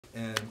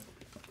And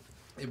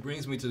it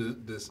brings me to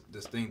this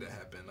thing that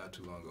happened not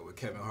too long ago where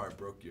Kevin Hart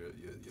broke your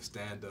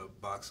stand-up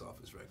box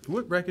office record.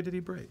 What record did he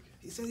break?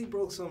 He said he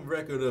broke some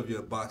record of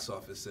your box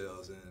office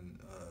sales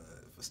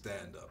for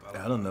stand-up.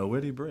 I don't know.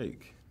 What did he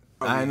break?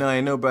 I know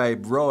ain't nobody.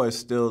 Raw is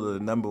still the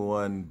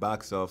 #1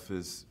 box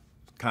office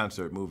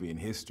concert movie in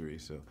history,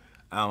 so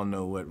I don't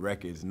know what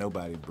records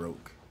nobody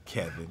broke,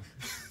 Kevin.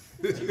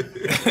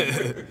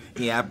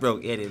 Yeah, I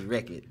broke Eddie's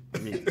record.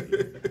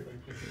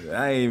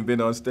 I ain't even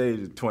been on stage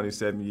in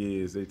 27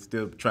 years. They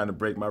still trying to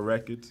break my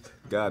records.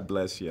 God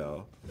bless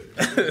y'all.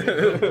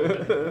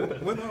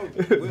 When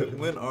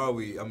are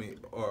we? I mean,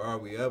 or are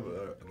we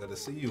ever gonna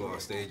see you on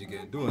stage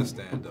again doing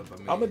stand-up? I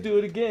mean, I'm gonna do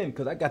it again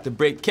because I got to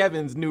break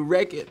Kevin's new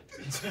record.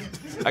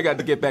 I got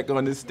to get back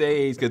on the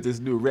stage because this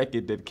new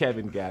record that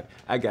Kevin got,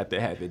 I got to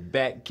have it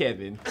back,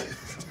 Kevin.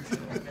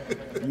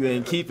 You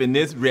ain't keeping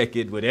this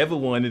record, whatever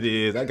one it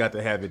is. I got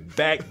to have it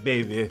back,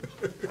 baby.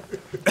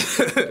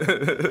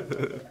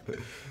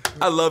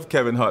 I love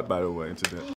Kevin Hart, by the way, today.